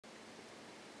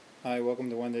Hi, welcome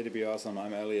to One Day to Be Awesome.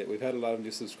 I'm Elliot. We've had a lot of new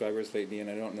subscribers lately, and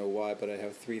I don't know why, but I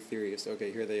have 3 theories.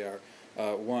 Okay, here they are.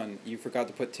 One, you forgot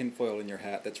to put tinfoil in your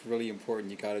hat. That's really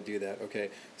important. You got to do that. Okay.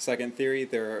 Second theory,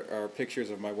 there are pictures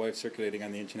of my wife circulating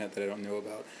on the internet that I don't know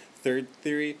about. Third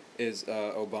theory is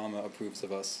Obama approves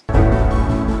of us.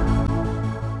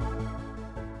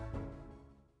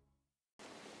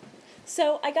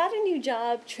 So I got a new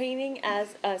job training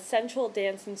as a central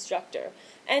dance instructor,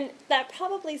 and that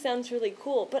probably sounds really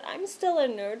cool, but I'm still a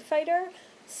nerd fighter,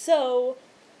 so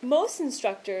most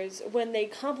instructors, when they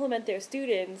compliment their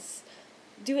students,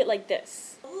 do it like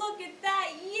this. Look at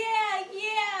that!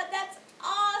 Yeah, that's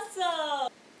awesome!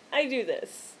 I do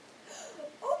this.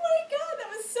 Oh my god, that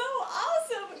was so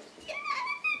awesome!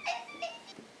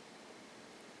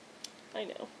 I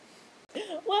know.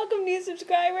 Welcome, new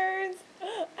subscribers!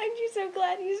 I'm just so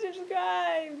glad you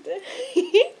subscribed!